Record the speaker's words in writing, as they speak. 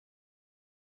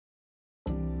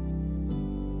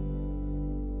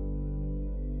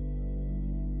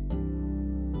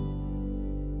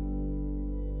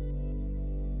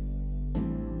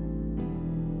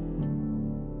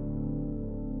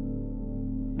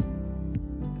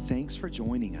Thanks for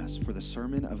joining us for the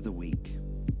Sermon of the Week.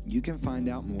 You can find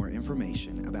out more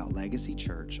information about Legacy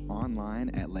Church online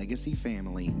at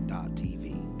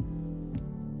legacyfamily.tv.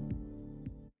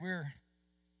 We're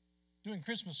doing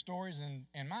Christmas stories,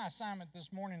 and my assignment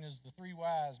this morning is the three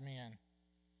wise men.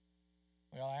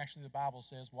 Well, actually, the Bible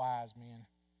says wise men.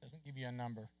 It doesn't give you a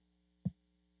number. If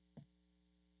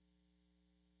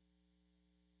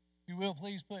you will,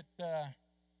 please put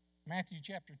Matthew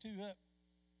chapter 2 up.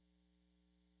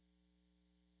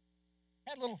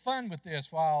 Had a little fun with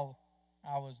this while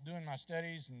I was doing my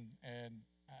studies and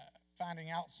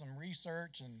finding out some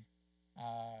research, and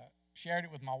shared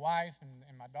it with my wife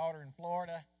and my daughter in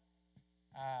Florida.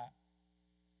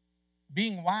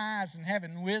 Being wise and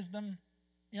having wisdom.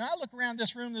 You know, I look around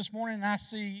this room this morning and I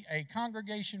see a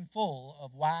congregation full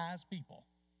of wise people,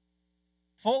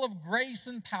 full of grace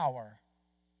and power.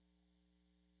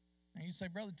 And you say,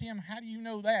 Brother Tim, how do you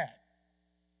know that?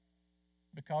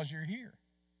 Because you're here.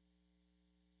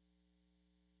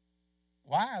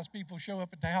 Wise people show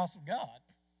up at the house of God.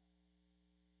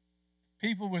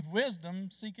 People with wisdom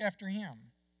seek after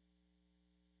Him.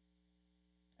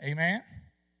 Amen?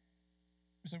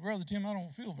 You say, Brother Tim, I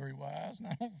don't feel very wise, and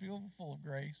I don't feel full of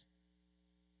grace.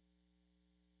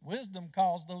 Wisdom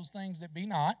calls those things that be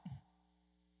not.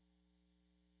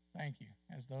 Thank you,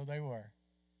 as though they were.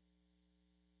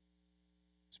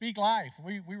 Speak life.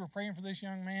 We were praying for this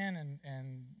young man,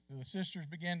 and the sisters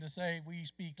began to say, we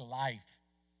speak life.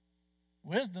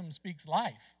 Wisdom speaks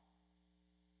life.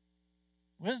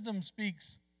 Wisdom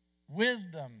speaks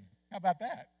wisdom. How about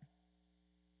that?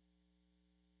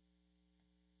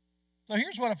 So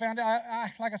here's what I found out.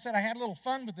 Like I said, I had a little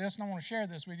fun with this, and I want to share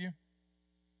this with you.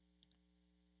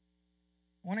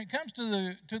 When it comes to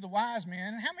the wise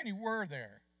men, how many were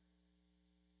there?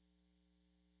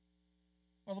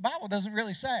 Well, the Bible doesn't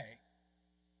really say.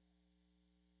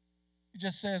 It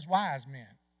just says wise men.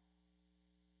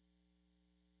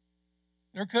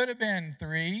 There could have been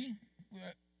three.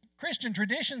 Christian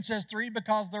tradition says three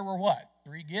because there were what?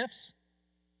 3 gifts?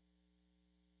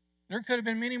 There could have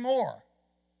been many more.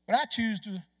 But I choose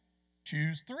to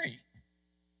choose 3.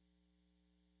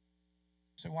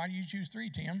 So why do you choose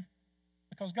 3, Tim?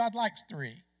 Because God likes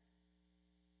 3.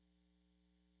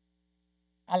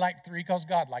 I like 3 because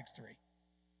God likes 3.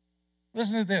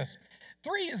 Listen to this.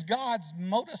 3 is God's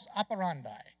modus operandi.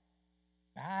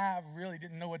 I really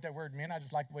didn't know what that word meant. I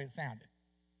just liked the way it sounded.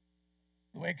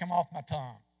 The way it came off my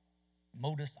tongue.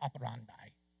 Modus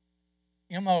operandi.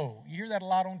 M-O. You hear that a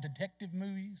lot on detective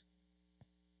movies?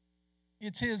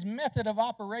 It's His method of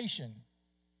operation.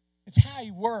 It's how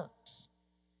He works.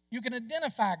 You can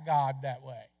identify God that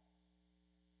way.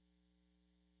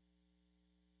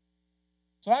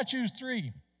 So I choose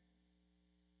 3.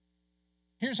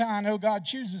 Here's how I know God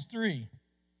chooses 3.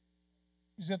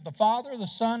 He's got the Father, the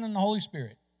Son, and the Holy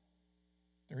Spirit.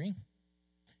 3.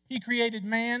 He created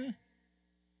man,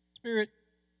 spirit,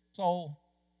 soul,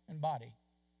 and body.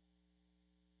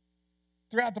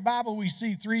 Throughout the Bible, we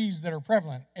see 3s that are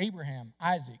prevalent: Abraham,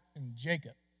 Isaac, and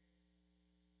Jacob.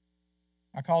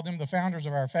 I call them the founders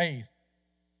of our faith.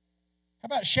 How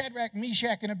about Shadrach,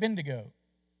 Meshach, and Abednego?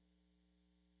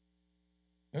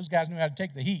 Those guys knew how to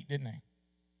take the heat, didn't they?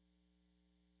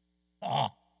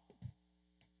 Thought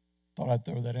I'd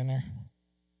throw that in there.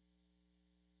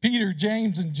 Peter,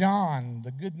 James, and John,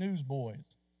 the good news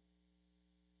boys.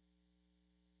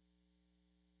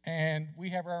 And we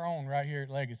have our own right here at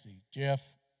Legacy.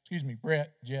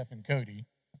 Brett, Jeff, and Cody.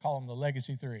 I call them the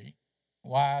Legacy 3.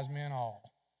 Wise men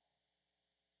all.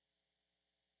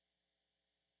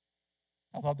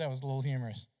 I thought that was a little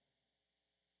humorous.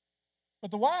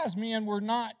 But the wise men were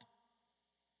not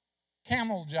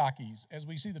camel jockeys, as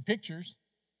we see the pictures.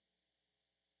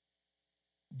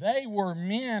 They were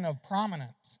men of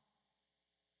prominence,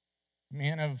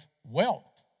 men of wealth.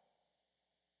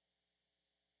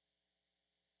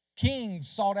 Kings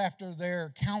sought after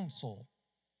their counsel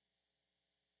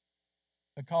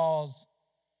because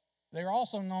they're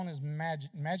also known as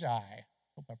magi.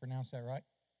 Hope I pronounced that right.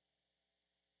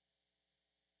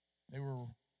 They were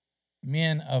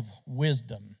men of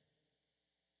wisdom.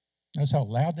 Notice how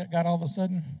loud that got all of a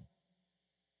sudden?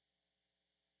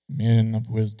 Men of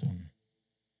wisdom.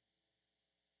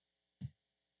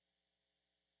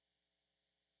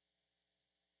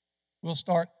 We'll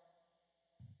start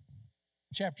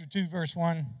chapter 2, verse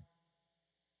 1.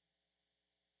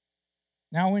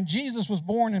 Now, when Jesus was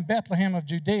born in Bethlehem of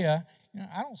Judea,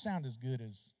 I don't sound as good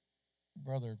as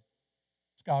Brother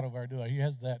Scott over there, do I? He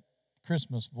has that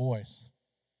Christmas voice.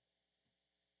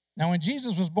 Now, when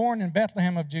Jesus was born in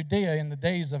Bethlehem of Judea in the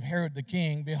days of Herod the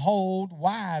king, behold,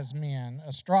 wise men,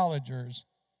 astrologers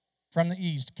from the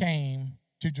east came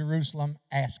to Jerusalem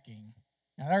asking.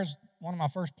 Now, there's one of my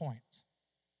first points.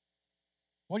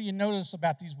 What do you notice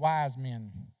about these wise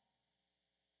men?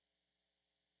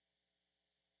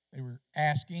 They were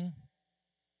asking.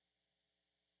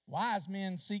 Wise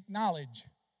men seek knowledge.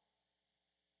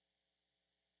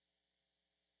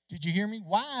 Did you hear me?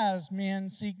 Wise men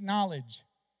seek knowledge.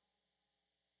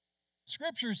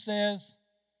 Scripture says,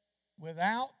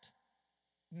 without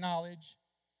knowledge,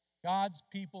 God's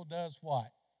people does what?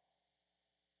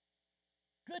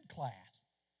 Good class.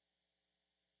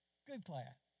 Good class.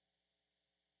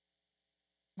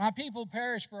 My people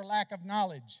perish for a lack of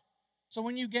knowledge. So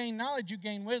when you gain knowledge, you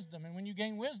gain wisdom. And when you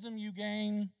gain wisdom, you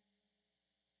gain...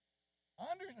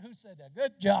 Who said that?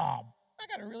 Good job. I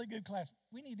got a really good class.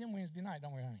 We need them Wednesday night,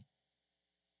 don't we, honey?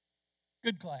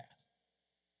 Good class.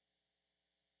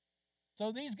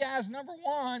 So these guys, number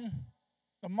one,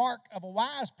 the mark of a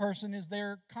wise person is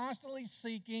they're constantly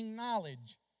seeking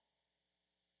knowledge.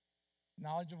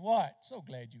 Knowledge of what? So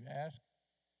glad you asked.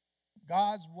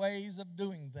 God's ways of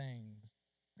doing things.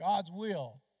 God's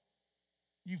will.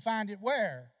 You find it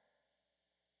where?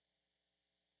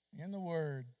 In the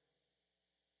Word.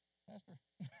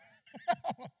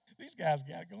 These guys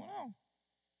got it going on.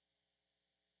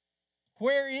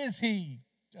 Where is he?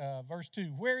 Verse 2.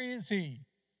 Where is he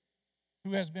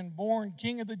who has been born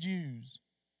King of the Jews?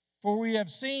 For we have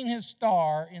seen his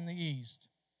star in the east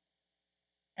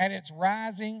at its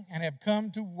rising and have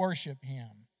come to worship him.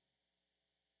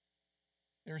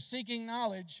 They're seeking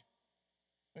knowledge,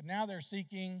 but now they're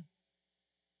seeking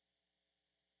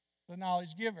the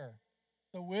knowledge giver,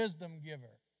 the wisdom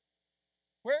giver.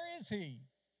 Where is he?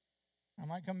 I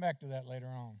might come back to that later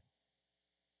on.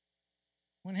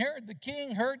 When Herod the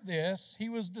king heard this, he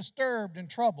was disturbed and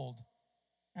troubled,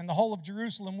 and the whole of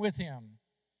Jerusalem with him.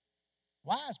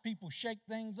 Wise people shake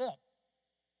things up.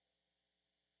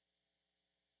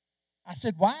 I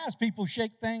said, wise people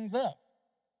shake things up.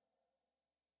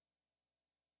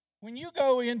 When you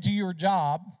go into your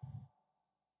job,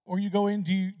 or you go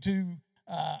into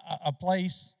a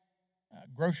place, a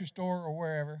grocery store or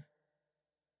wherever,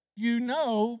 you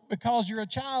know, because you're a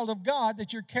child of God,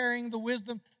 that you're carrying the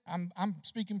wisdom. I'm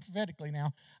speaking prophetically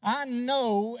now. I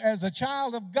know as a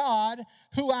child of God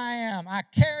who I am. I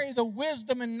carry the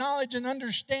wisdom and knowledge and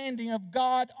understanding of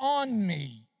God on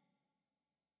me.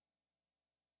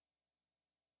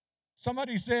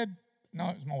 Somebody said, no,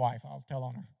 it was my wife, I'll tell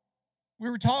on her. We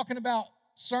were talking about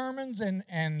sermons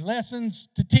and lessons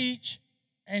to teach,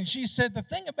 and she said, the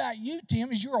thing about you,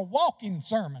 Tim, is you're a walking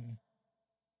sermon.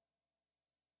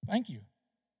 Thank you.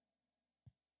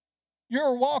 You're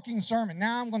a walking sermon.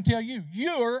 Now I'm going to tell you,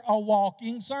 you're a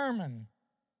walking sermon.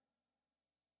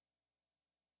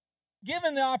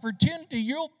 Given the opportunity,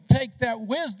 you'll take that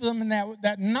wisdom and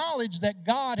that knowledge that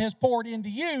God has poured into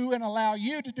you and allow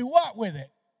you to do what with it?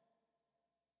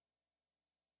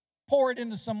 Pour it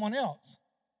into someone else.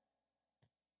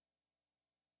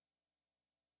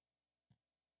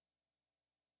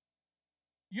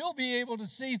 You'll be able to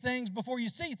see things before you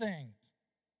see things.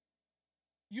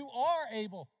 You are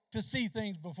able to see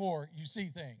things before you see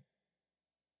things.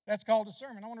 That's called a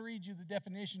sermon. I want to read you the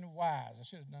definition of wise. I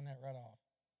should have done that right off.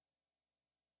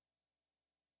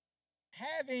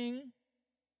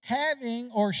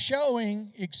 Having or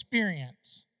showing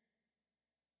experience,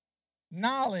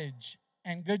 knowledge,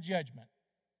 and good judgment.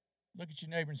 Look at your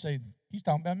neighbor and say, he's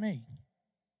talking about me.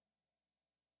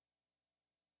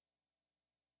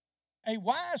 A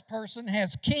wise person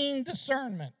has keen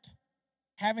discernment,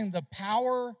 having the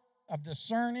power of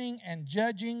discerning and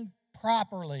judging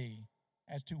properly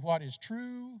as to what is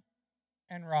true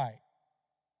and right.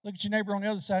 Look at your neighbor on the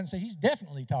other side and say, he's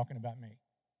definitely talking about me.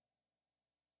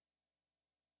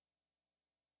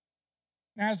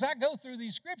 Now, as I go through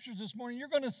these scriptures this morning, you're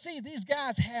going to see these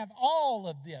guys have all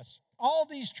of this, all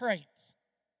these traits.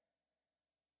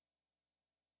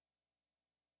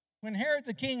 When Herod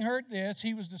the king heard this,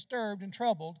 he was disturbed and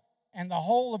troubled, and the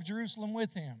whole of Jerusalem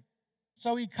with him.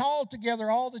 So he called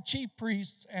together all the chief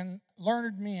priests and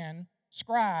learned men,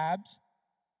 scribes,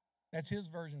 that's his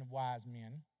version of wise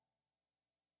men,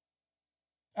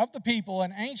 of the people,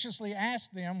 and anxiously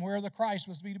asked them where the Christ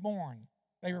was to be born.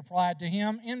 They replied to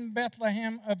him, in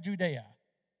Bethlehem of Judea,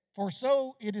 for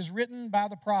so it is written by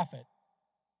the prophet.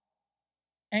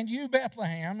 And you,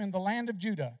 Bethlehem, in the land of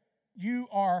Judah, you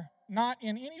are not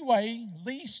in any way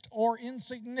least or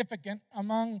insignificant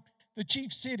among the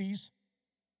chief cities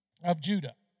of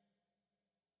Judah.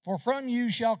 For from you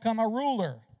shall come a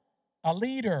ruler, a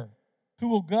leader, who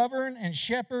will govern and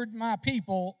shepherd my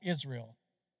people Israel.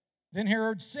 Then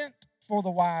Herod sent for the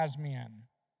wise men,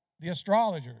 the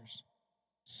astrologers,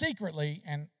 secretly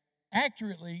and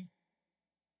accurately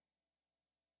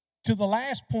to the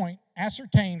last point,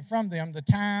 ascertain from them the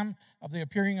time of the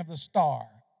appearing of the star.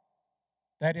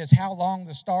 That is, how long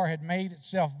the star had made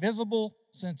itself visible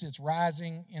since its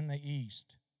rising in the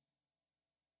east.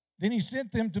 Then he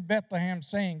sent them to Bethlehem,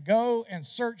 saying, Go and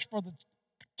search for the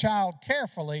child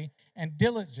carefully and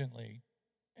diligently,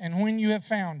 and when you have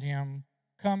found him,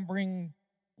 come bring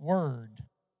word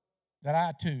that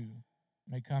I too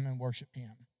may come and worship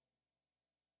him.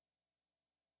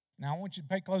 Now, I want you to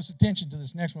pay close attention to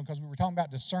this next one because we were talking about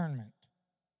discernment.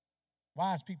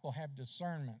 Wise people have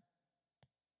discernment.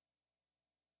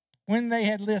 When they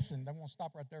had listened, I'm going to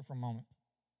stop right there for a moment.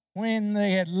 When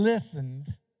they had listened,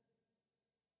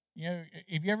 you know,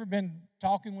 if you ever been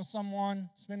talking with someone,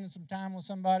 spending some time with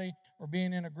somebody, or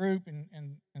being in a group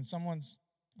and someone's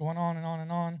going on and on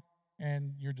and on,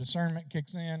 and your discernment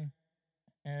kicks in,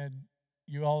 and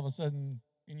you all of a sudden,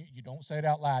 and you don't say it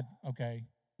out loud, okay?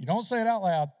 You don't say it out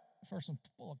loud. The person's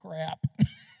full of crap.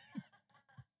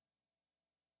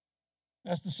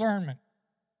 That's discernment.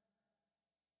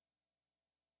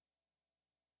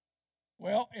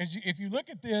 Well, if you look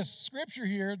at this scripture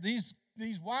here, these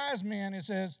wise men, it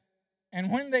says,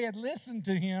 and when they had listened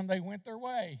to him, they went their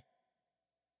way.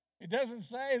 It doesn't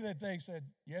say that they said,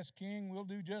 yes, King, we'll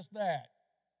do just that.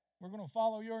 We're going to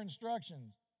follow your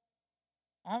instructions.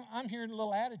 I'm hearing a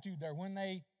little attitude there. When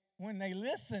they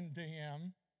listened to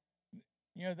him,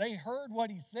 you know, they heard what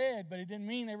he said, but it didn't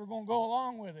mean they were going to go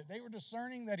along with it. They were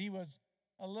discerning that he was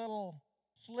a little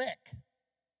slick,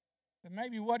 that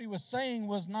maybe what he was saying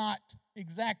was not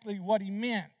exactly what he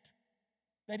meant,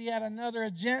 that he had another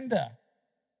agenda.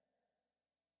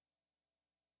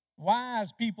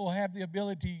 Wise people have the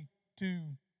ability to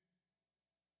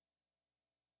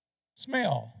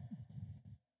smell.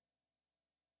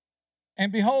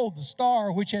 And behold, the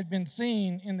star which had been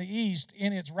seen in the east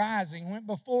in its rising went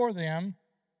before them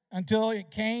until it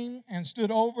came and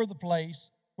stood over the place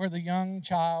where the young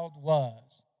child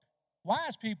was.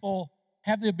 Wise people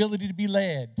have the ability to be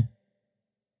led.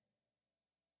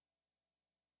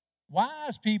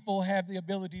 Wise people have the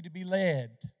ability to be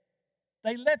led.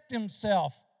 They let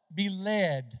themselves be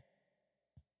led.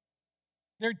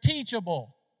 They're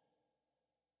teachable.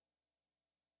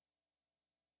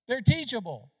 They're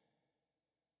teachable.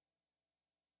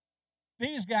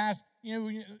 These guys, you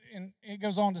know, and it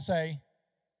goes on to say,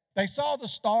 they saw the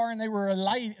star and they were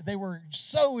elated. They were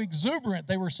so exuberant.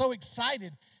 They were so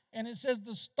excited. And it says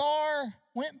the star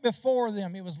went before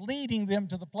them. It was leading them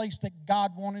to the place that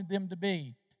God wanted them to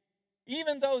be.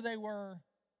 Even though they were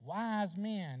wise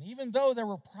men, even though they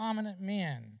were prominent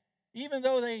men, even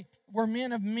though they were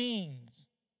men of means,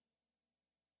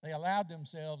 they allowed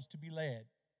themselves to be led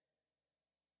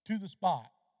to the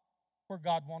spot where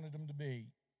God wanted them to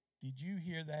be. Did you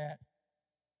hear that?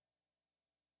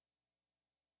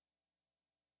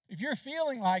 If you're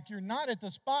feeling like you're not at the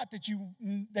spot that you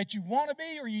want to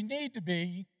be or you need to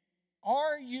be,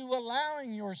 are you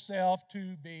allowing yourself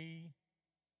to be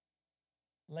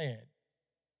led?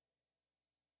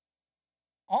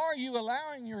 Are you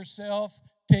allowing yourself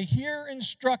to hear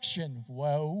instruction?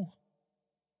 Whoa.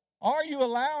 Are you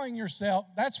allowing yourself?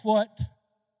 That's what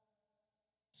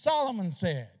Solomon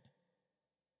said.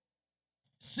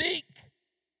 Seek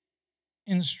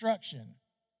instruction.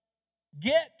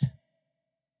 Get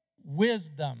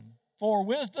wisdom. For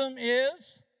wisdom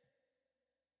is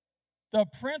the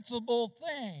principal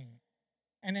thing.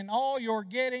 And in all your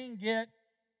getting, get.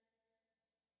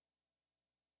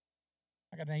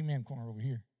 I got an amen corner over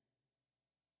here.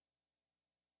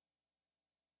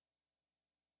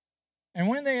 And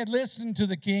when they had listened to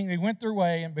the king, they went their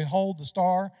way, and behold, the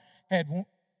star that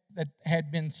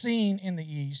had been seen in the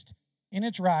east, in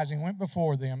its rising, went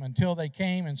before them until they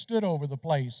came and stood over the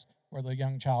place where the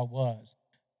young child was.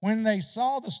 When they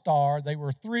saw the star, they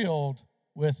were thrilled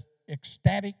with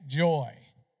ecstatic joy.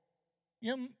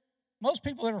 You know, most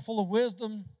people that are full of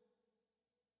wisdom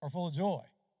are full of joy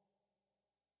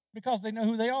because they know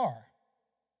who they are.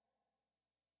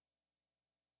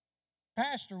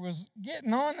 Pastor was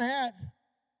getting on that.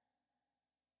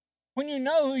 When you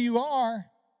know who you are,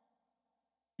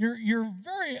 you're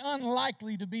very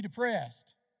unlikely to be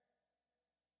depressed.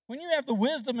 When you have the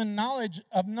wisdom and knowledge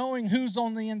of knowing who's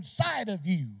on the inside of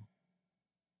you,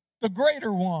 the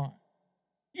greater one,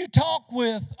 you talk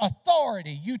with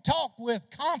authority, you talk with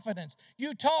confidence,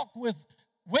 you talk with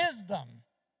wisdom.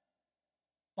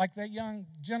 Like that young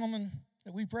gentleman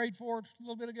that we prayed for a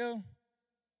little bit ago.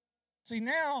 See,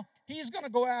 now he's going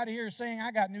to go out of here saying,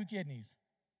 I got new kidneys.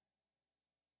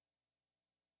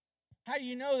 How do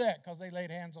you know that? Because they laid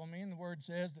hands on me, and the word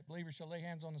says that believers shall lay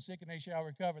hands on the sick and they shall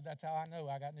recover. That's how I know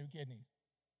I got new kidneys.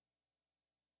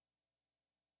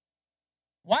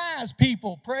 Wise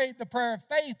people prayed the prayer of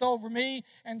faith over me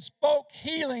and spoke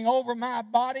healing over my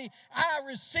body. I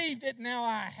received it. Now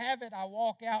I have it. I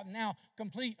walk out now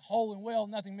complete, whole, and well,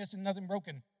 nothing missing, nothing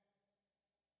broken.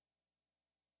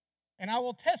 And I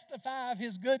will testify of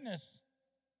his goodness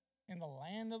in the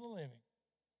land of the living.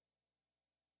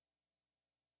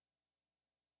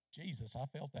 Jesus, I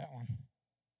felt that one.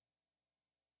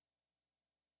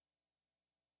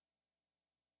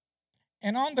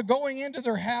 And on the going into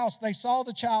their house, they saw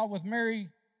the child with Mary,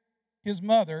 his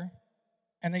mother,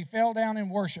 and they fell down and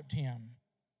worshiped him.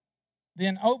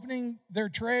 Then, opening their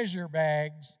treasure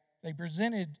bags, they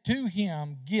presented to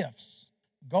him gifts,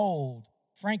 gold,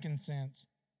 frankincense,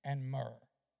 and myrrh.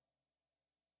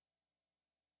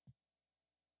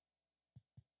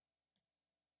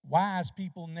 Wise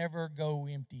people never go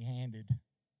empty-handed.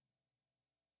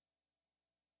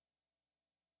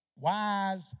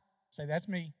 Wise, say that's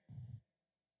me.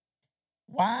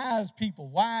 Wise people,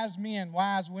 wise men,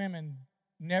 wise women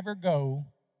never go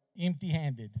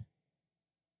empty-handed.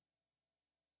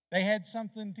 They had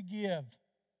something to give.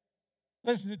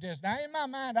 Listen to this. Now, in my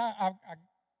mind,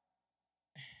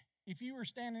 if you were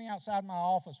standing outside my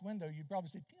office window, you'd probably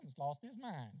say, Tim's lost his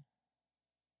mind.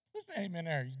 Listen to him in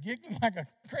there. He's giggling like a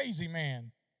crazy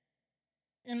man.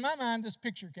 In my mind, this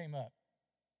picture came up.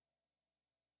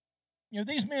 You know,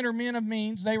 these men are men of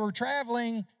means. They were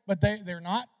traveling, but they're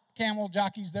not camel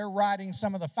jockeys. They're riding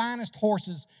some of the finest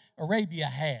horses Arabia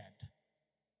had.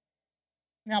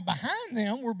 Now, behind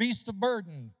them were beasts of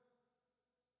burden,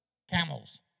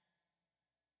 camels.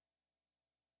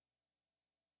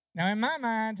 Now, in my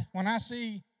mind, when I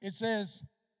see, it says,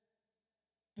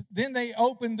 then they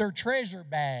opened their treasure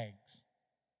bags.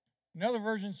 Another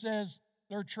version says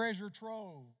their treasure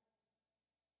trove.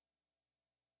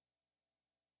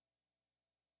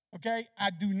 Okay,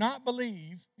 I do not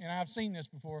believe, and I've seen this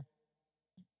before.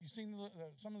 You've seen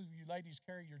some of you ladies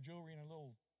carry your jewelry in a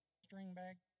little string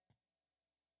bag,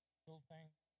 little thing.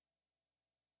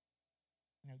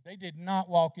 You know, they did not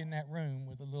walk in that room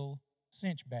with a little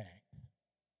cinch bag.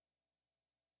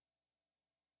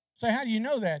 So how do you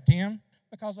know that, Tim?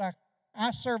 Because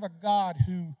I serve a God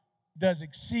who does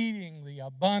exceedingly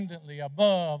abundantly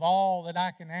above all that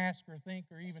I can ask or think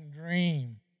or even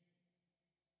dream.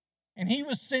 And he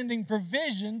was sending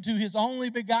provision to his only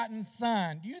begotten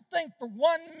son. Do you think for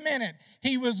 1 minute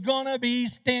he was going to be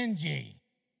stingy?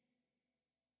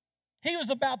 He was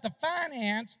about to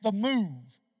finance the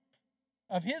move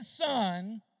of his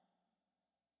son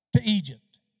to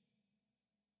Egypt.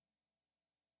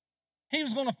 He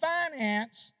was going to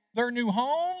finance their new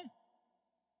home.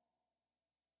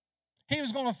 He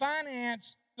was going to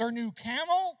finance their new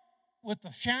camel with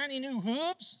the shiny new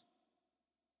hooves.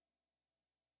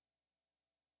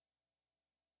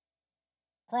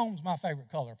 Chrome's my favorite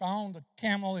color. If I owned a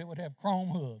camel, it would have chrome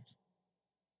hooves.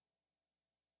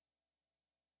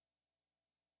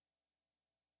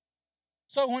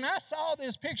 So when I saw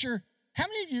this picture, how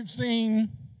many of you have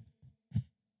seen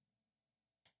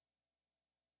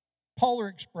Polar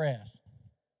Express?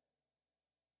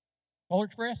 Polar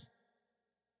Express?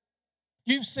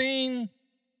 You've seen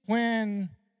when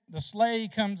the sleigh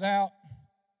comes out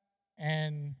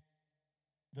and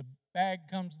the bag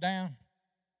comes down?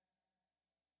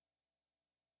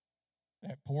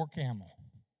 That poor camel.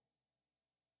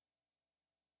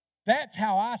 That's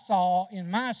how I saw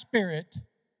in my spirit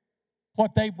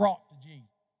what they brought to Jesus.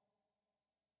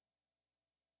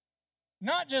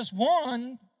 Not just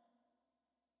one.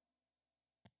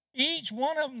 Each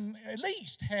one of them at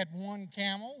least had one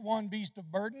camel, one beast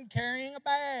of burden carrying a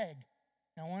bag.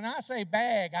 Now, when I say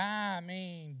bag, I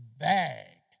mean bag.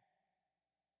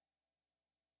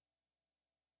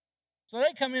 So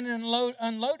they come in and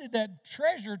unloaded that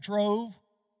treasure trove,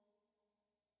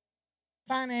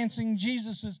 financing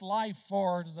Jesus' life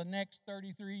for the next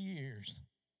 33 years.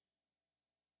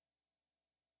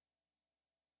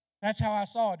 That's how I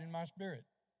saw it in my spirit.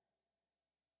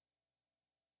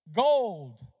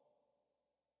 Gold,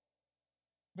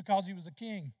 because he was a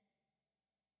king.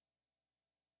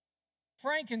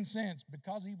 Frankincense,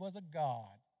 because he was a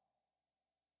god.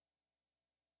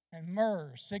 And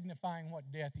myrrh, signifying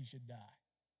what death he should die.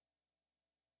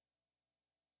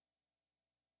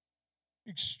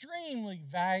 Extremely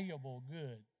valuable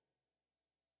good,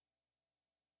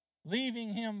 leaving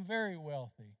him very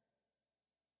wealthy.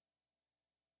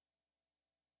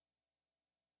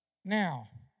 Now,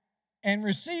 and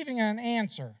receiving an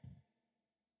answer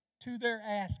to their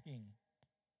asking.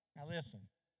 Now listen,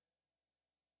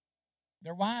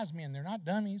 they're wise men, they're not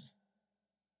dummies.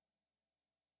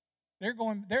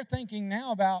 They're thinking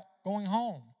now about going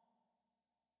home.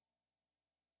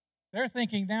 They're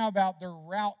thinking now about their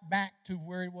route back to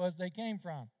where it was they came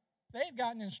from. They'd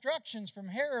gotten instructions from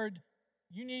Herod,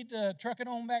 you need to truck it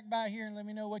on back by here and let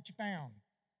me know what you found.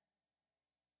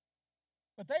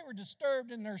 But they were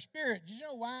disturbed in their spirit. Did you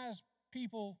know wise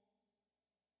people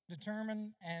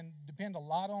determine and depend a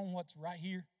lot on what's right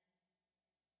here?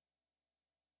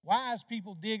 Wise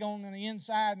people dig on the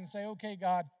inside and say, okay,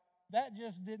 God, that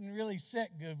just didn't really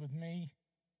sit good with me.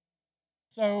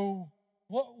 So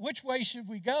which way should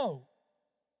we go?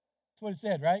 That's what it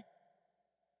said, right?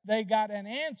 They got an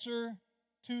answer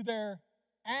to their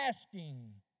asking.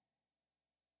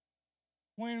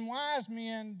 When wise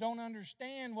men don't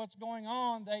understand what's going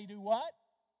on, they do what?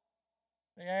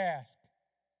 They ask.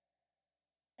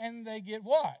 And they get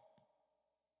what?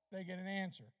 They get an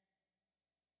answer.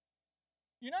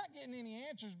 You're not getting any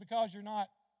answers because you're not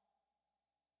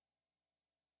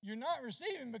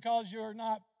receiving because you're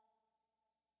not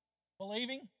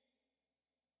believing.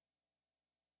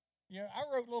 You know,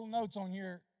 I wrote little notes on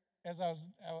here as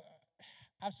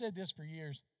I've said this for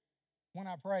years. When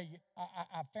I pray,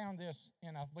 I found this,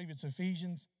 and I believe it's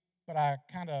Ephesians, but I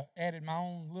kind of added my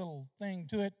own little thing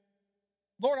to it.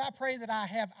 Lord, I pray that I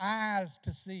have eyes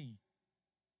to see.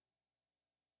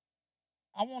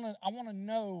 I want to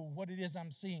know what it is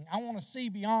I'm seeing. I want to see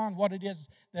beyond what it is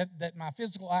that my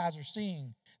physical eyes are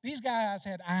seeing. These guys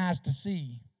had eyes to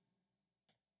see.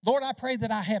 Lord, I pray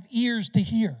that I have ears to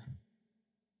hear.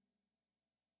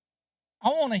 I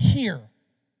want to hear.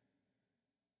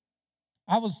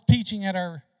 I was teaching at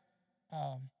our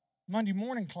Monday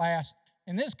morning class,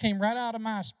 and this came right out of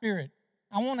my spirit.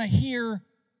 I want to hear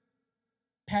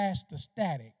past the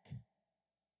static.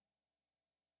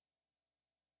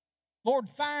 Lord,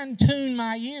 fine-tune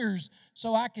my ears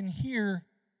so I can hear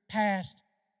past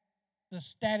the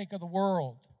static of the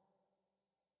world.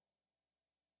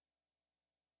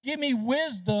 Give me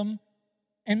wisdom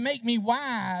and make me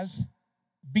wise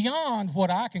beyond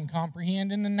what I can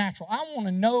comprehend in the natural. I want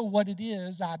to know what it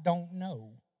is I don't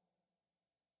know.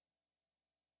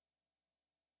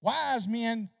 Wise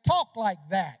men talk like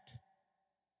that.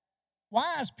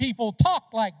 Wise people talk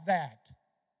like that.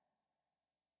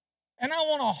 And I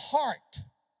want a heart.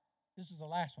 This is the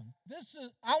last one.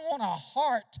 I want a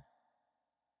heart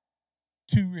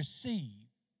to receive.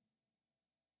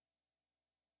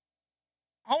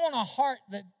 I want a heart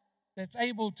that's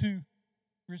able to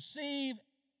receive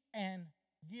and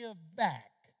give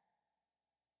back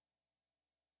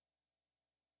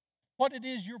what it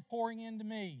is you're pouring into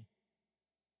me.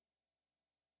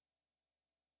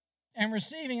 And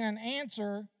receiving an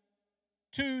answer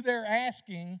to their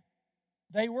asking,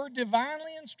 they were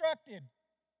divinely instructed.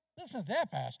 Listen to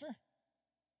that, Pastor.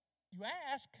 You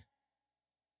ask,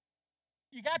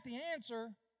 you got the answer,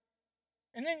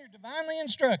 and then you're divinely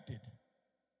instructed.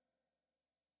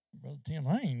 Brother Tim,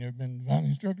 I ain't never been divinely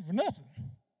instructed for nothing.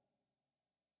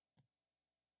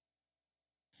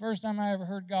 First time I ever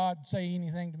heard God say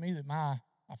anything to me that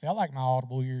I felt like my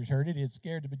audible ears heard it, it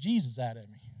scared the bejesus out of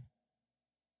me.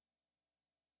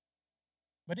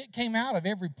 But it came out of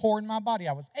every pore in my body.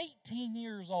 I was 18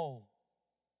 years old.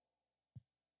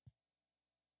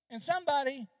 And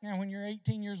somebody, now when you're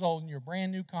 18 years old and you're a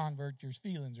brand new convert, your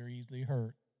feelings are easily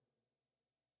hurt.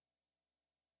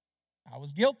 I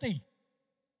was guilty.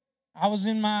 I was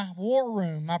in my war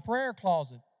room, my prayer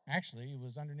closet. Actually, it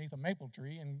was underneath a maple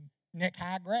tree in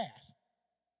neck-high grass.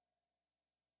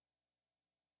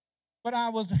 But I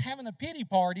was having a pity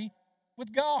party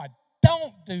with God.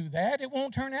 Don't do that. It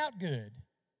won't turn out good.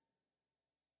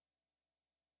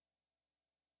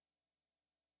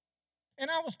 And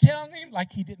I was telling him,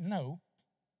 like he didn't know,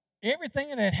 everything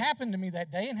that had happened to me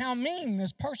that day and how mean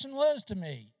this person was to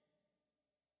me.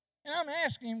 And I'm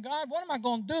asking him, God, what am I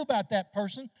going to do about that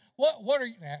person? What are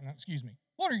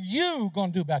you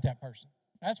going to do about that person?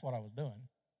 That's what I was doing.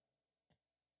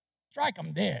 Strike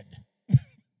them dead.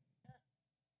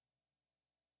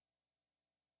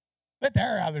 Let the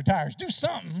air out of their tires. Do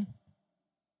something.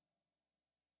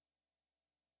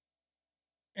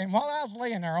 And while I was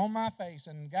laying there on my face,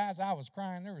 and guys, I was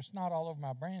crying, there was snot all over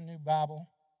my brand new Bible.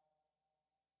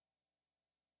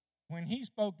 When he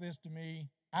spoke this to me,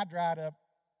 I dried up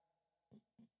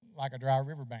like a dry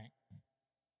riverbank.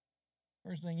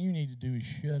 First thing you need to do is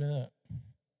shut up.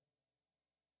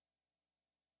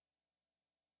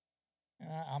 And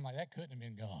I'm like, that couldn't have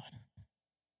been God.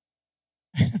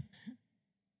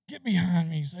 Get behind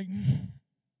me, Satan.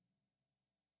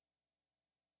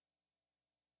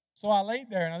 So I laid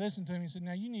there and I listened to him. He said,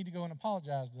 now you need to go and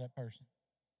apologize to that person.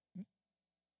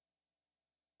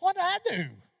 What did I do?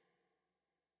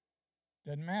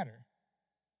 Doesn't matter.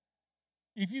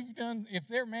 If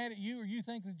they're mad at you or you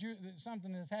think that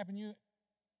something has happened to you,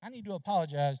 I need to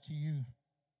apologize to you,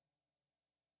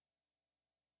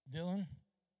 Dylan.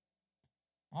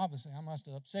 Obviously, I must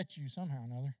have upset you somehow or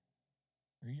another.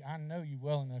 I know you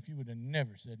well enough, you would have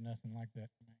never said nothing like that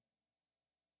to me.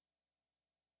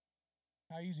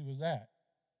 How easy was that?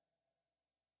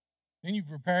 Then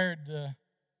you've repaired.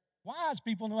 Wise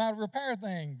people know how to repair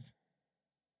things.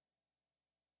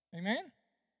 Amen?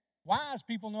 Wise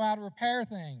people know how to repair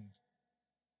things.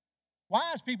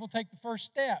 Wise people take the first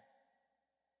step.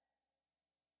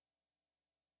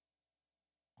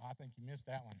 Oh, I think you missed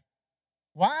that one.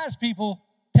 Wise people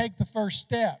take the first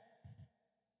step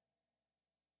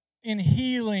in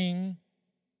healing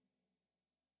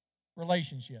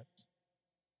relationships.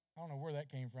 I don't know where that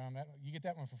came from. You get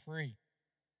that one for free.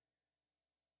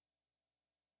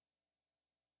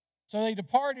 So they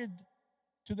departed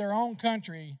to their own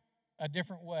country a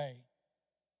different way.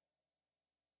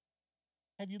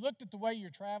 Have you looked at the way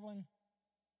you're traveling?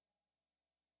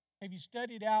 Have you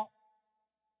studied out?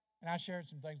 And I shared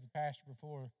some things with Pastor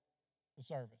before the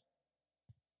service.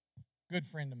 Good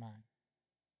friend of mine.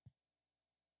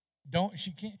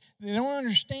 They don't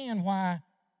understand why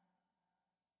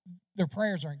their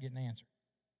prayers aren't getting answered.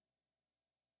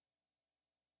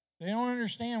 They don't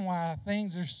understand why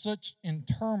things are such in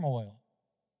turmoil.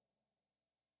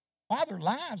 Why their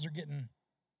lives are getting,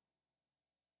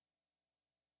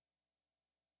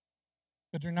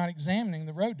 but they're not examining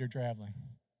the road they're traveling.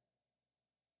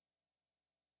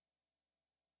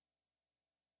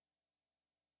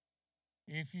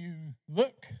 If you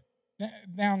look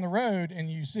down the road and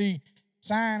you see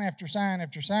sign after sign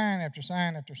after sign after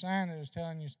sign after sign that is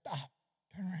telling you, stop,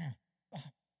 turn around,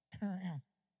 stop, turn around,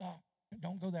 stop,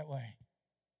 don't go that way.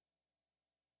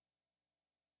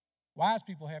 Wise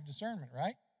people have discernment,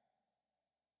 right?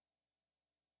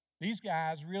 These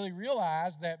guys really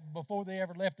realized that before they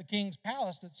ever left the king's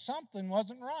palace that something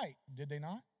wasn't right, did they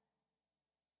not?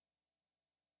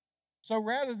 So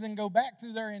rather than go back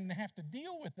through there and have to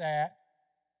deal with that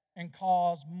and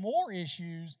cause more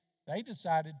issues, they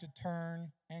decided to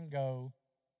turn and go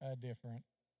a different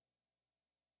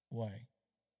way.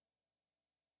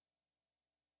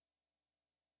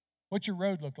 What's your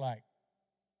road look like?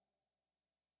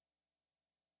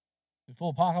 Is it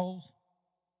full of potholes?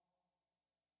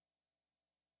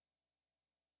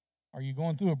 Are you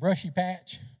going through a brushy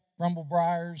patch, bramble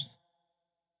briars,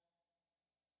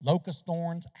 locust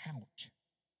thorns? Ouch.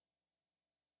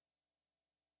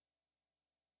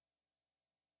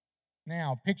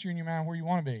 Now, picture in your mind where you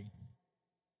want to be.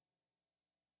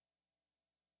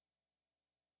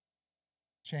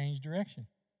 Change direction.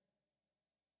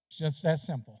 It's just that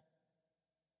simple.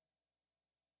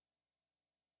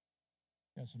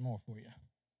 Got some more for you.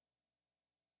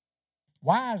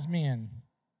 Wise men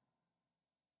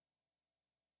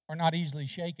are not easily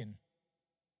shaken.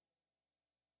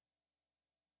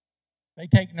 They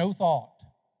take no thought.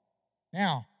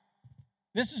 Now,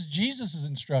 this is Jesus'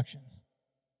 instructions.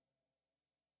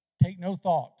 Take no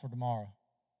thought for tomorrow.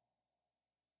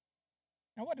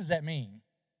 Now, what does that mean?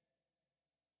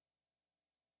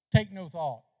 Take no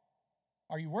thought.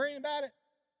 Are you worrying about it?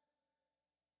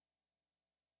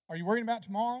 Are you worrying about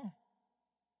tomorrow?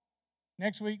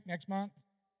 Next week? Next month?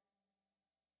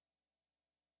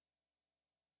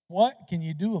 What can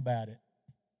you do about it?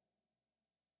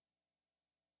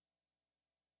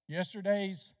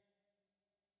 Yesterday's,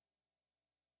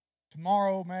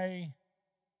 tomorrow may,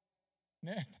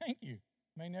 thank you,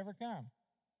 may never come.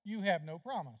 You have no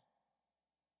promise.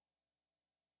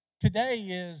 Today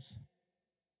is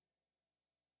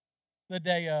the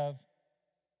day of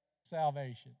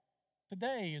salvation.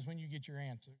 Today is when you get your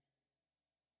answer.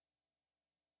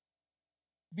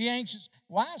 Be anxious.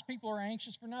 Wise people are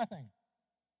anxious for nothing.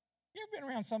 You ever been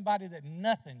around somebody that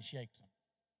nothing shakes them?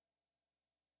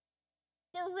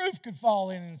 Their roof could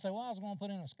fall in and say, well, I was going to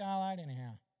put in a skylight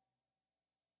anyhow.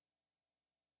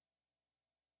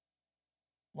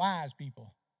 Wise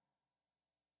people.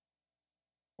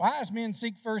 Wise men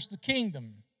seek first the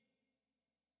kingdom.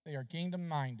 They are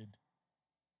kingdom-minded.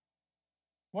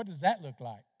 What does that look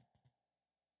like?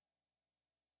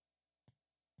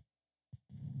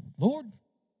 Lord,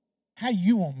 how do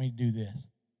you want me to do this?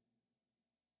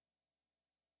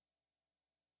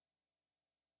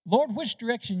 Lord, which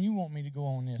direction you want me to go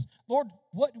on this? Lord,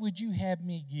 what would you have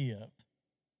me give?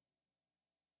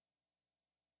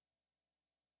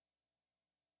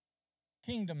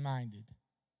 Kingdom-minded.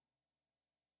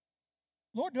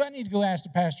 Lord, do I need to go ask the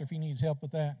pastor if he needs help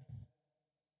with that?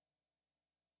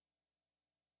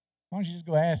 Why don't you just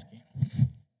go ask him?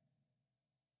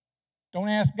 Don't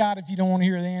ask God if you don't want to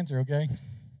hear the answer, okay?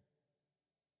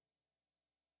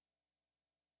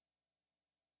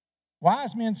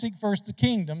 Wise men seek first the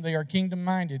kingdom. They are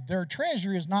kingdom-minded. Their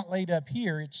treasure is not laid up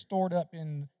here. It's stored up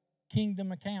in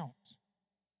kingdom accounts.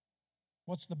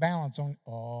 What's the balance on?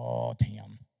 Oh,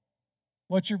 Tim.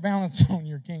 What's your balance on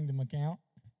your kingdom account?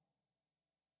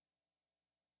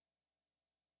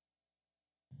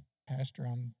 Pastor,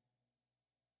 I'm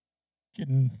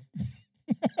getting...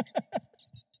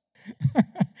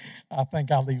 I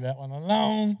think I'll leave that one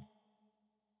alone.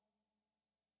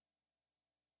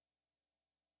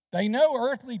 They know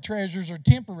earthly treasures are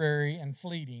temporary and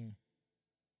fleeting.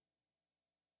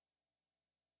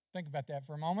 Think about that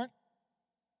for a moment.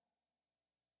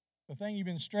 The thing you've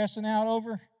been stressing out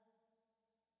over,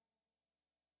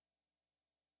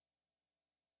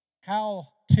 how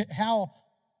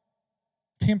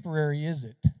temporary is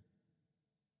it?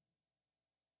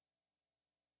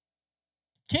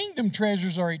 Kingdom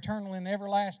treasures are eternal and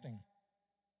everlasting.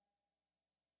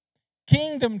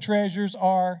 Kingdom treasures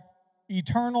are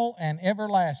eternal and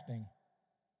everlasting.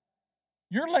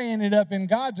 You're laying it up in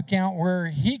God's account where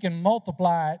He can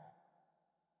multiply it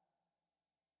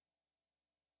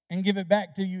and give it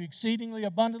back to you exceedingly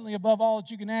abundantly above all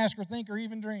that you can ask or think or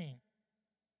even dream.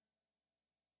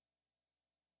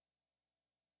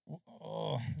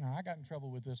 Oh, no, I got in trouble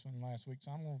with this one last week,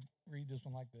 so I'm going to read this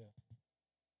one like this.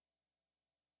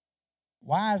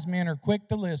 Wise men are quick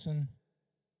to listen,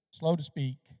 slow to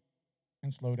speak,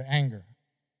 and slow to anger.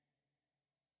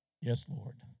 Yes,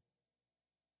 Lord.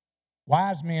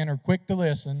 Wise men are quick to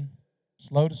listen,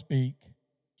 slow to speak,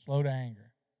 slow to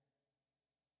anger.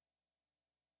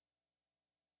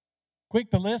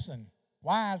 Quick to listen.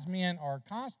 Wise men are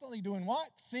constantly doing what?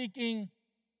 Seeking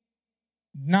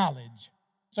knowledge.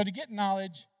 So to get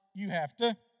knowledge, you have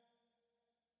to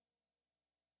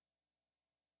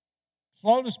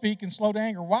slow to speak and slow to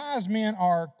anger. Wise men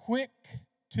are quick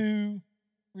to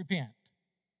repent.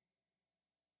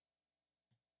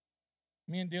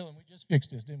 Me and Dylan, we just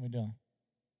fixed this, didn't we, Dylan?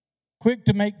 Quick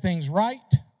to make things right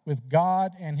with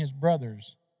God and his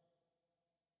brothers.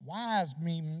 Wise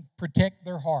men protect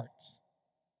their hearts.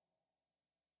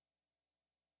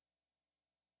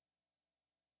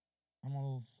 I'm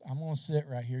going to sit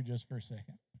right here just for a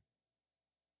second.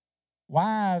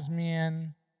 Wise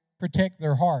men protect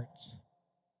their hearts.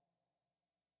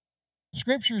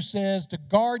 Scripture says to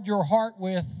guard your heart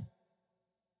with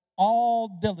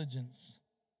all diligence,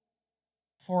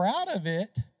 for out of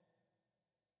it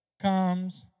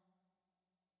comes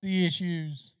the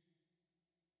issues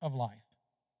of life.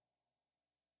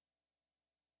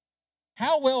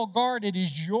 How well guarded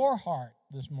is your heart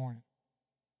this morning?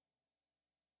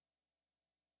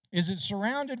 Is it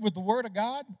surrounded with the Word of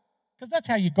God? Because that's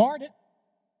how you guard it.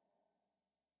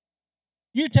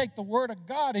 You take the Word of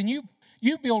God and you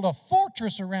build a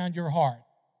fortress around your heart.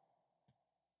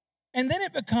 And then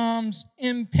it becomes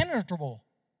impenetrable.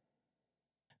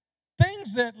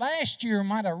 Things that last year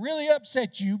might have really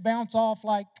upset you bounce off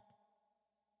like,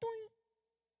 doing.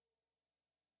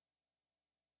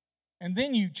 And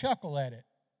then you chuckle at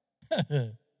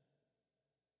it.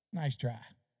 Nice try.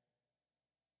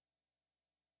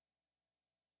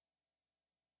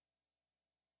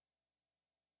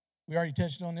 We already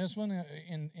touched on this one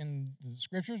in the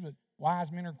scriptures, but wise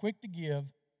men are quick to give.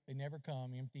 They never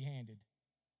come empty-handed.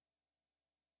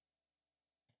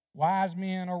 Wise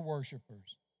men are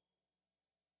worshipers.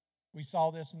 We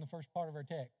saw this in the first part of our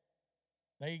text.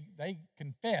 They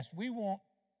confessed, we want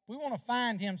to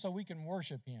find him so we can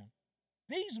worship him.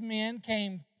 These men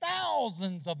came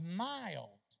thousands of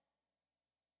miles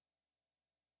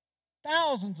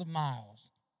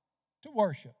to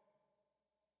worship.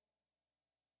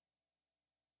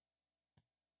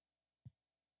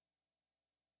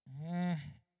 What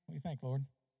do you think, Lord?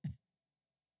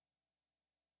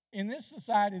 In this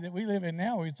society that we live in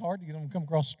now, it's hard to get them to come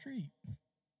across the street.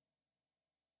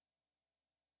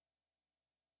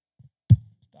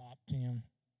 Stop, Tim.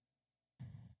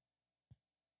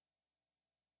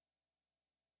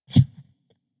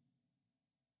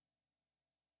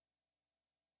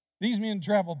 These men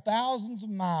traveled thousands of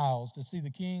miles to see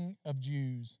the King of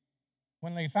Jews.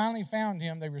 When they finally found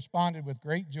him, they responded with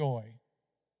great joy.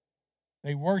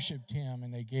 They worshiped him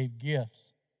and they gave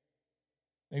gifts.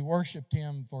 They worshiped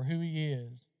him for who he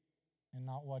is and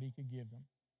not what he could give them.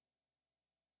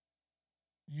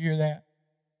 Did you hear that?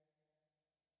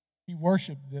 They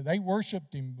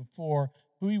worshiped him for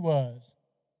who he was,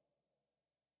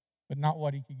 but not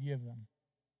what he could give them.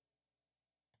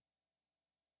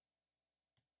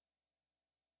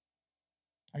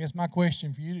 I guess my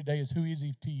question for you today is, who is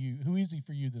he to you? Who is he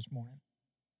for you this morning?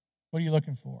 What are you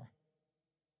looking for?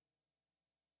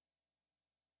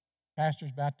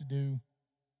 Pastor's about to do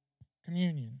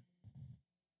communion.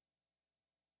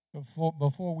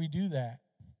 Before we do that,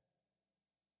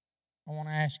 I want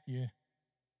to ask you,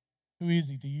 who is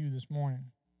He to you this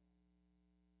morning?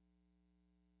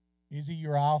 Is He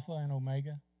your Alpha and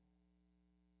Omega?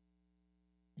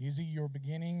 Is He your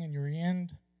beginning and your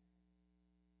end?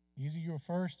 Is He your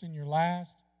first and your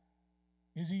last?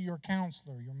 Is He your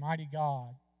counselor, your mighty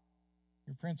God,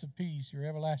 your Prince of Peace, your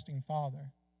everlasting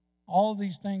Father? All of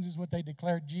these things is what they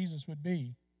declared Jesus would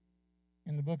be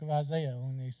in the book of Isaiah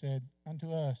when they said,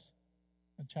 "Unto us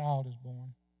a child is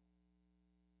born.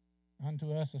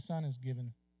 Unto us a son is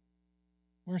given."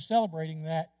 We're celebrating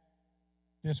that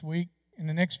this week, in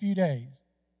the next few days.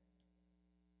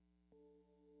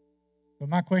 But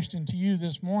my question to you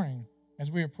this morning,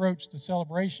 as we approach the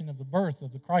celebration of the birth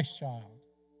of the Christ child,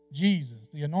 Jesus,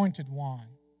 the Anointed One,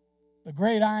 the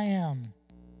great I Am,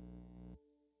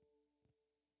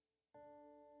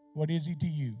 what is He to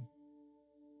you?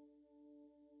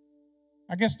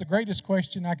 I guess the greatest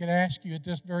question I could ask you at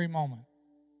this very moment,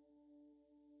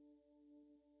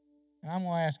 and I'm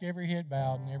going to ask every head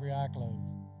bowed and every eye closed.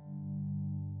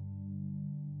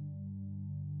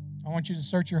 I want you to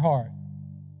search your heart.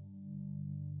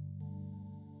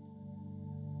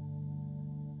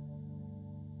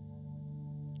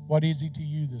 What is He to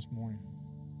you this morning?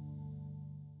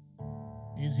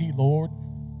 Is He Lord?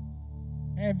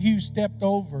 Have you stepped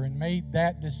over and made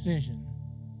that decision?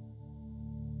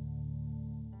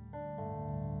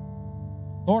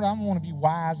 Lord, I want to be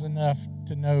wise enough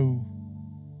to know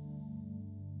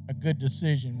a good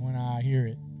decision when I hear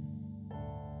it.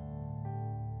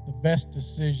 The best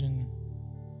decision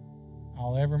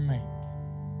I'll ever make.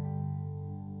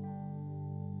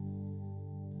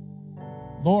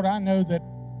 Lord, I know that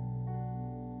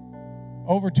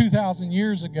over 2,000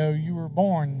 years ago, you were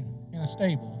born in a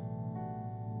stable.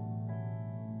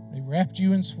 They wrapped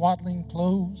you in swaddling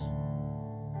clothes,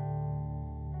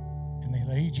 and they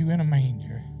laid you in a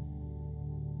manger.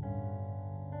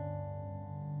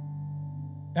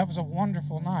 That was a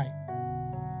wonderful night.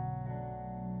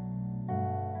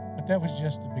 But that was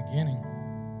just the beginning.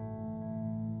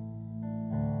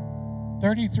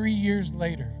 33 years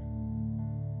later,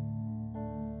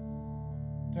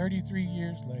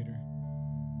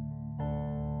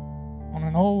 on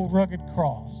an old rugged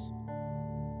cross,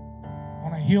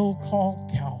 on a hill called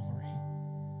Calvary,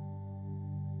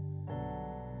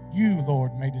 you,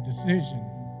 Lord, made a decision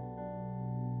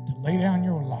to lay down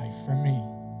your life for me.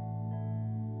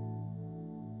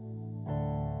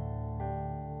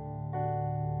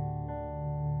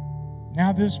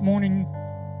 Now this morning,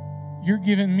 you're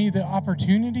giving me the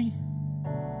opportunity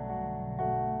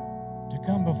to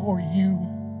come before you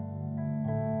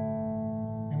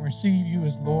and receive you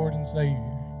as Lord and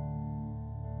Savior.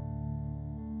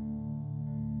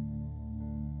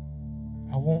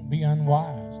 I won't be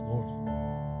unwise, Lord.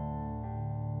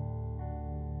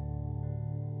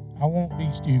 I won't be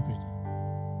stupid.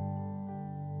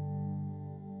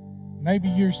 Maybe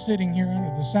you're sitting here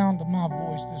under the sound of my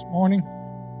voice this morning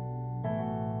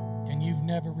and you've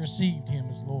never received Him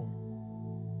as Lord.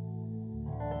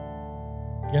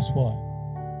 Guess what?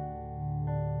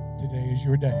 Today is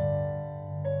your day.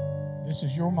 This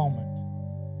is your moment.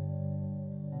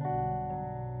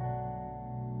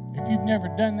 If you've never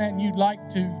done that and you'd like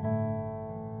to,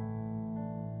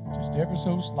 just ever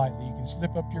so slightly, you can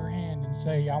slip up your hand and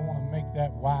say, I want to make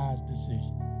that wise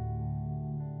decision.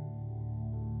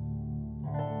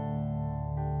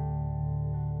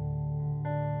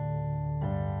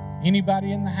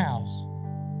 Anybody in the house?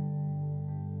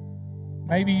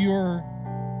 Maybe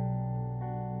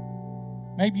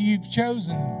you've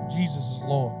chosen Jesus as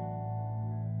Lord.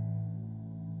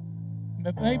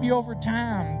 But maybe over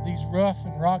time, these rough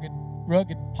and rugged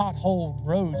potholed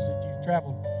roads that you've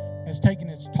traveled has taken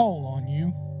its toll on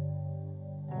you.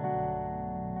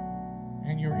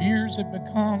 And your ears have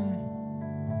become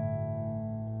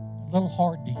a little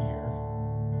hard to hear.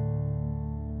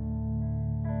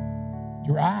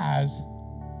 Your eyes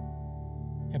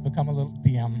have become a little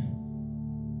dim.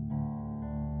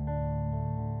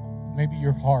 Maybe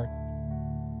your heart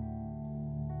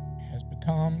has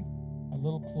become a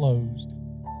little closed.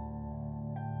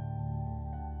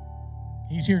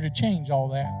 He's here to change all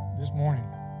that this morning.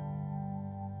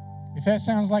 If that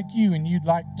sounds like you and you'd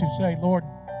like to say, Lord,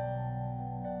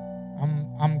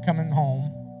 I'm coming home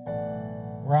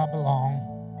where I belong.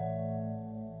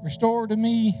 Restore to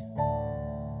me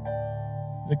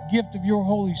the gift of your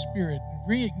Holy Spirit.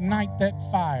 Reignite that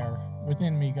fire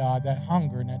within me, God, that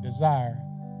hunger and that desire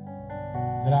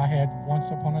that I had once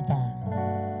upon a time.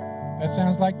 If that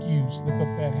sounds like you, slip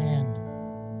up that hand.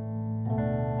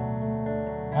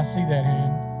 I see that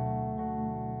hand.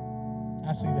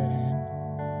 I see that hand.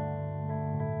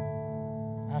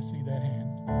 I see that hand.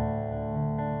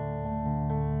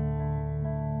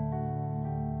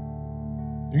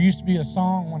 There used to be a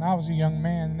song when I was a young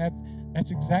man, and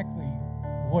that's exactly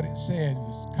what it said. It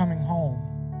was coming home.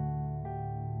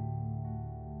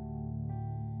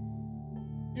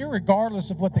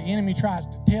 Irregardless of what the enemy tries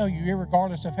to tell you,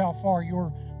 irregardless of how far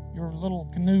your little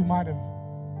canoe might have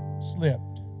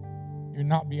slipped, you're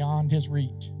not beyond his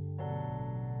reach.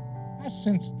 I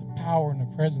sense the power and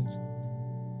the presence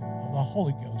of the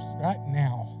Holy Ghost right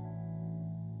now.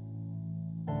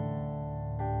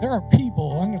 There are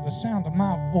people under the sound of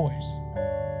my voice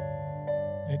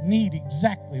that need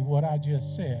exactly what I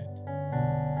just said.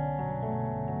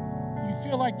 You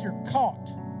feel like you're caught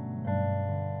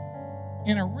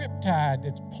in a riptide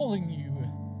that's pulling you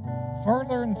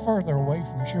further and further away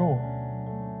from shore.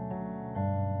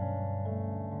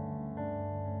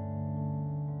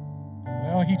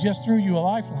 Well, he just threw you a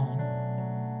lifeline.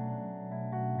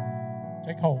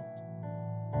 Take hold.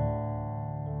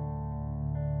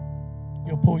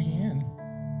 He'll pull you in.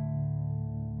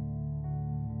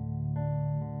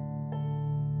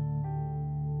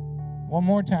 One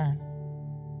more time.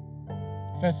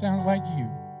 If that sounds like you,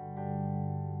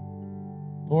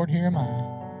 Lord, here am I.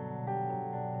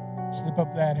 Slip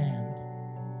up that hand.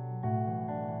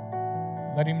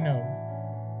 Let him know.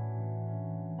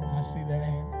 I see that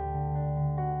hand.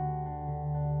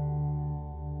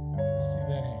 I see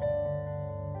that hand.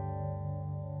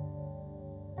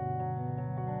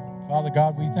 Father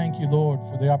God, we thank you, Lord,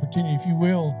 for the opportunity. If you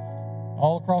will,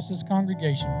 all across this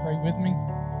congregation, pray with me.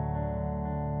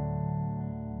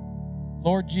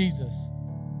 Lord Jesus,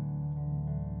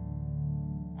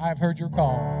 I have heard your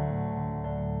call.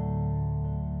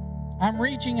 I'm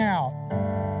reaching out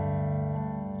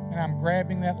and I'm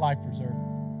grabbing that life preserver.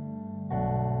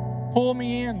 Pull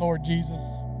me in, Lord Jesus.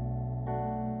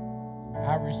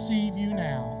 I receive you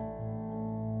now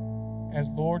as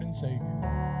Lord and Savior.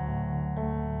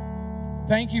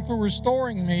 Thank you for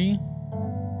restoring me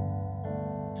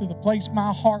to the place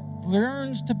my heart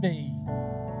yearns to be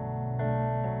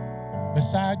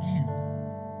beside you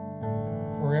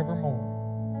forevermore.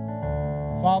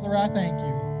 Father, I thank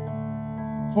you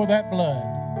for that blood.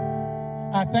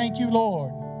 I thank you,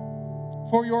 Lord,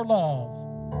 for your love.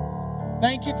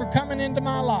 Thank you for coming into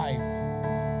my life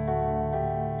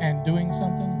and doing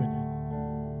something with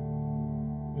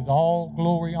it. With all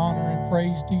glory, honor, and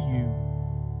praise to you.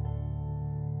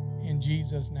 In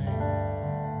Jesus' name,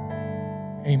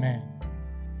 amen.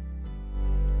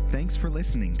 Thanks for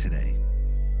listening today.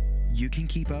 You can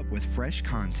keep up with fresh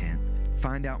content,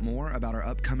 find out more about our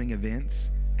upcoming events,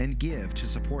 and give to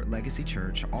support Legacy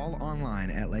Church all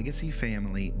online at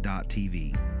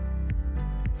legacyfamily.tv.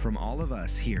 From all of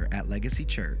us here at Legacy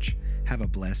Church, have a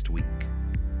blessed week.